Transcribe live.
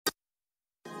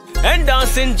and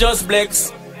dancing just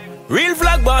flex. Real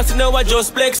flag boss, you know what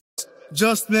just flex.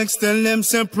 Just flex, tell them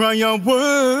say prayer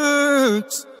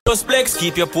works. Just flex,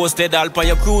 keep you posted all on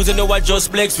your cruise, you know what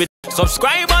just flex with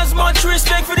subscribers, much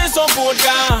respect for the support,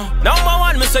 Number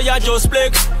one, me say you just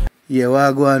flex. Yeah,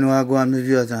 wagwan, my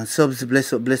viewers and subs,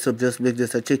 bless up, just flex,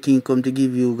 just a check-in, come to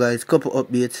give you guys couple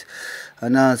updates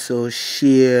and also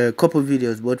share a couple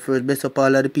videos. But first, bless up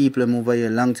all of the people I'm over here,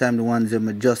 long time the ones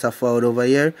that just have followed over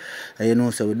here, and you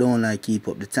know, so we don't like keep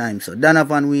up the time. So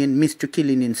Donovan Wayne, Mr.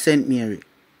 Killing in St. Mary.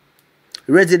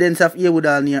 Residents of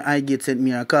Yewoodall near Highgate St.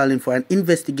 Mary are calling for an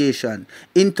investigation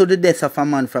into the death of a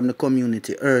man from the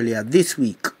community earlier this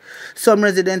week. Some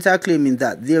residents are claiming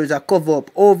that there is a cover-up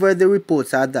over the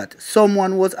reports are that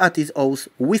someone was at his house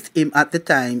with him at the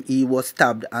time he was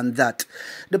stabbed and that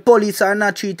the police are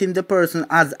not treating the person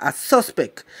as a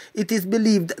suspect. It is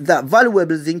believed that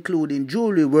valuables including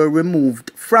jewelry were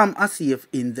removed from a safe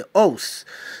in the house.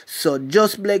 So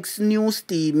Just Black's news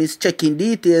team is checking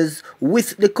details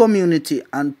with the community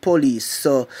and police.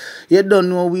 So you don't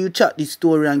know, we'll chat this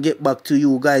story and get back to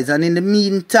you guys. And in the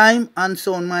meantime,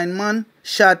 Unsound man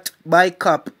shot by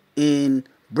cop in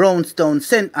Brownstown,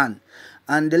 St. Anne.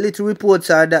 And the little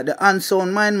reports are that the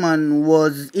Unsound man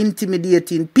was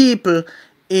intimidating people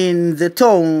in the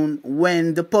town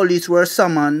when the police were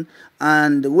summoned.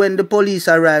 And when the police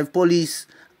arrived, police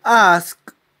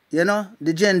asked, you know,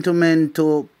 the gentleman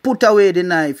to put away the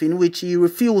knife, in which he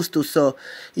refused to. So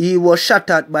he was shot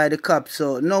at by the cops.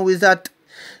 So now he's at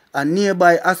a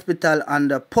nearby hospital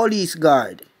under police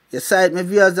guard. You sight my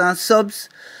viewers and subs.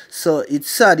 So it's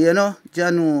sad, you know.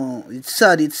 Janu, it's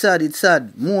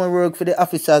sad. More work for the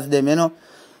officers them, you know.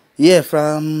 Yeah,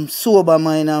 from sober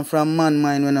mind and from man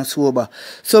mind when I'm sober.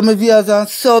 So my viewers and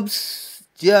subs,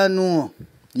 Janu.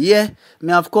 Yeah,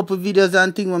 me have couple videos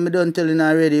and things when me done telling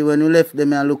already. When we left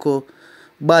them and look how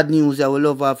bad news, I will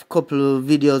love have couple of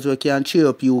videos where can cheer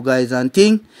up you guys and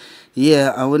thing.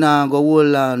 Yeah, and we now go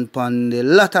hold on upon the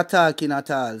lot of talking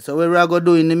at all. So what we're going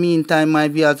to do in the meantime, my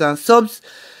viewers and subs,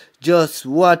 just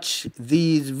watch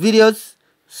these videos.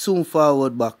 Soon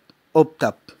forward back, up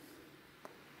top.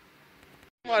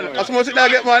 Man, as much as I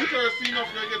get, man.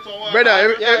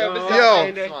 Brother,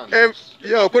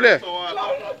 yo, put it.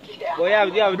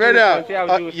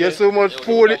 Brother, you so much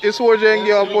food, it's so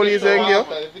jengi or police jengi.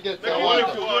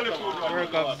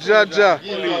 Jaja.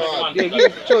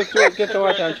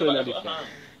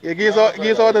 Yeah,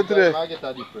 give water today.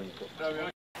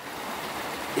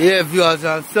 Yeah, viewers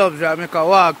and subs, I make a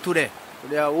walk today. To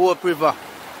the Hope River.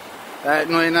 Right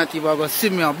now, you're not even going to see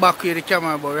me back with the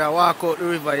camera, but we are walk out the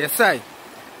river, you see.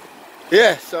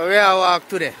 Yeah, so we are walk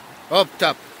today, up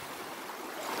top.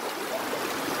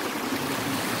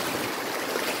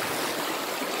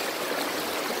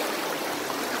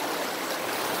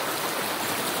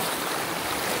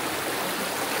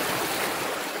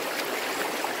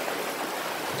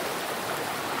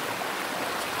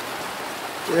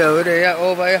 Yeah, we're there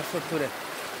over here for today.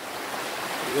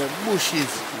 The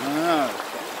bushes.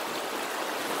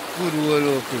 Good old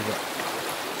Hope River.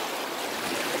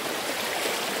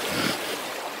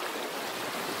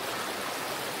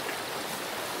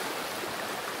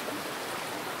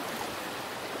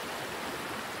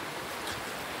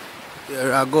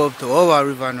 Here I go up to our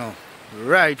river now,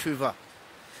 right river.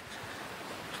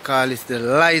 Call it the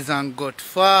Lies and Gut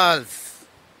Falls.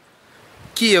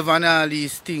 Cave and all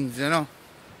these things, you know.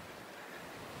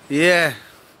 Yeah.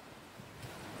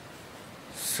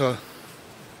 So,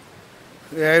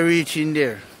 we are reaching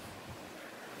there.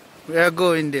 We are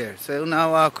going there. So you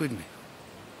now walk with me.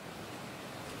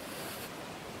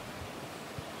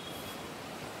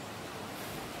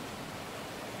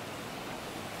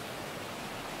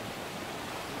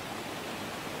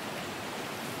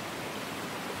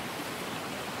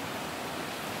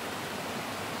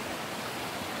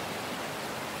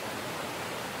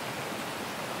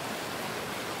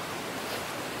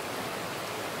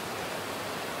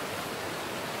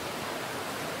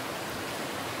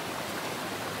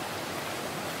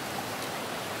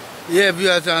 Yeah,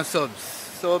 viewers and subs.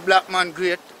 So black man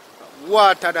great.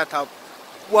 Water that up.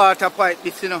 Water pipe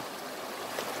this, you know.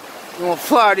 You know,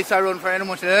 far this around for any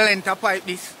much length of pipe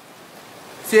this.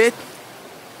 See it?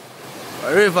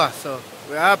 A river, so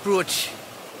we approach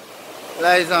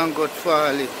Lies and Gut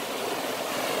Falls.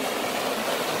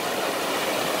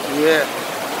 Yeah.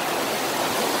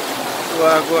 So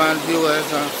I go and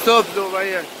viewers and subs over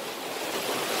here.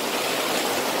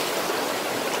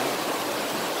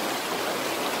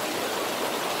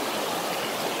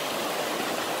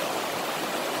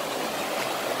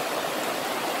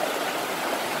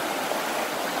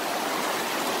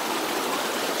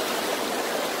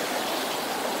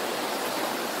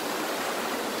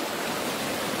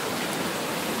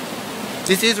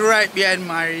 This is right behind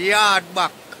my yard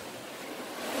back.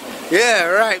 Yeah,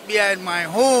 right behind my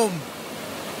home.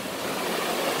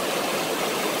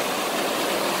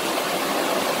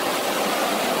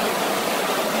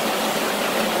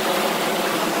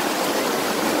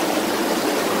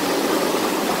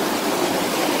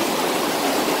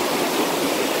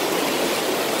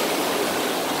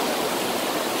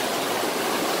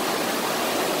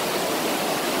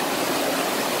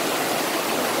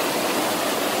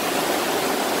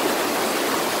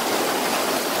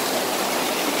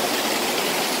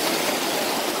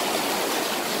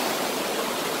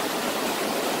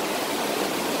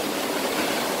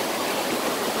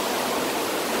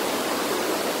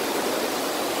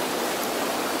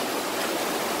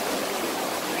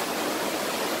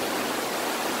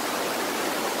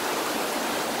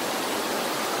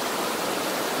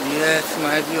 Yes,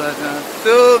 my viewers and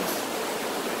subs,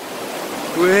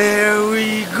 where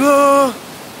we go.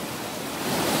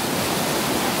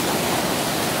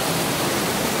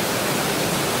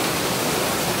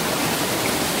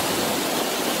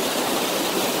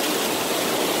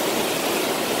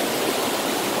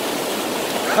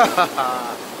 Ha ha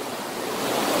ha.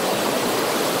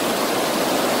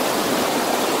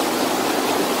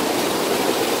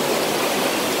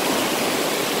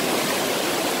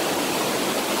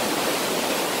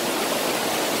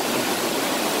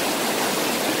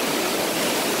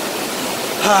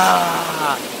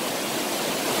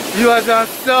 Viewers and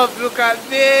subs, look at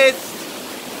this.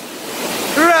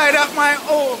 Right at my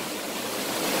home.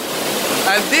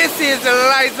 And this is the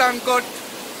lights and cut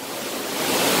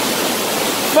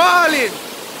falling.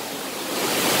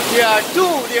 There are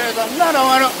two, there's another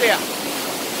one up there.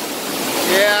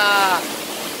 Yeah.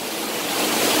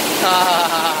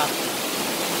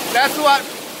 That's what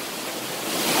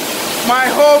my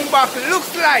home back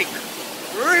looks like.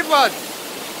 Rivers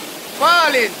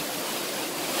falling.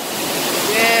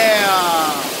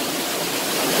 Yeah.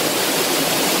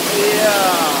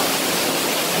 Yeah.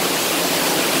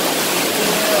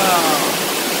 Yeah.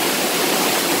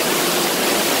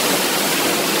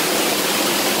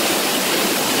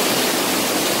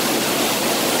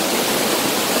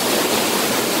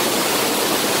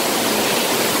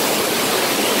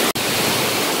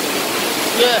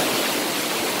 Yeah.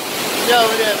 Yeah,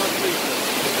 over there, my people.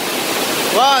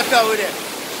 Water over there.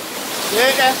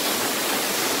 Yeah, there.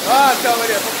 Water over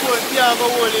there.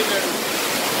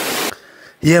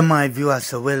 Yeah, my viewers,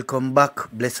 so welcome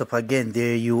back. Bless up again.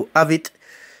 There you have it.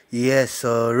 Yes,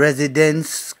 so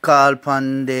residents call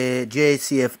upon the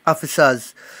JCF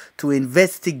officers to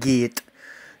investigate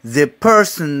the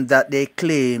person that they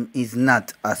claim is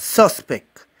not a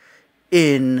suspect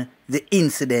in the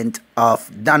incident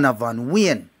of Donovan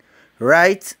Wayne,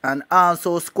 right? And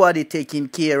also squaddy taking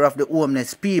care of the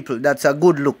homeless people. That's a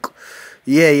good look.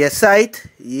 Yeah, you sight?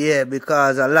 Yeah,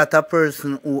 because a lot of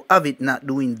person who have it not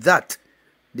doing that.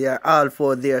 They are all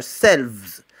for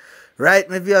themselves. Right,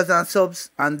 my viewers and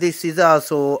subs? And this is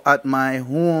also at my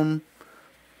home,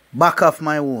 back of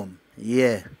my home.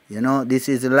 Yeah, you know, this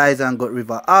is the Liza Gut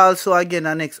River. Also, again,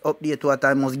 the next update what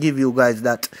I must give you guys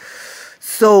that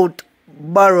South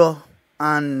Barrow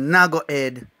and Nago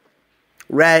Head,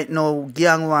 right now,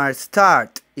 gang war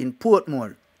start in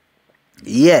Portmore.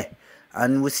 Yeah,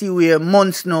 and we see where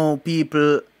months now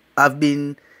people have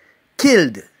been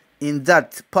killed in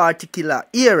that particular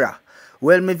era.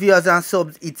 Well, my viewers and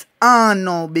subs, it's on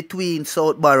now between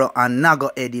South Barrow and Nago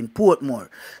Head in Portmore.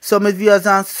 So my viewers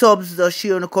and subs, just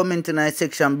share in the comment in the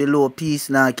section below.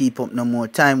 Peace, now keep up no more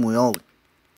time, we out.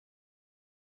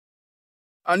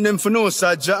 And them for no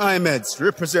side, Ahmeds,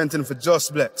 representing for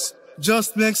Just Blex.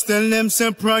 Just Blex tell them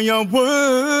say prayer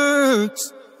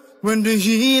works. When the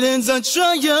heathens are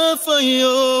trying for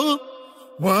you,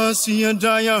 once you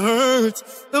die you hurt,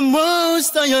 the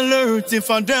most I alert.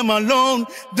 If I them alone,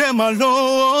 them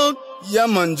alone. Yeah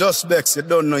man, Just Blex, you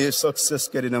don't know your success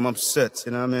getting them upset,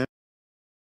 you know what I mean?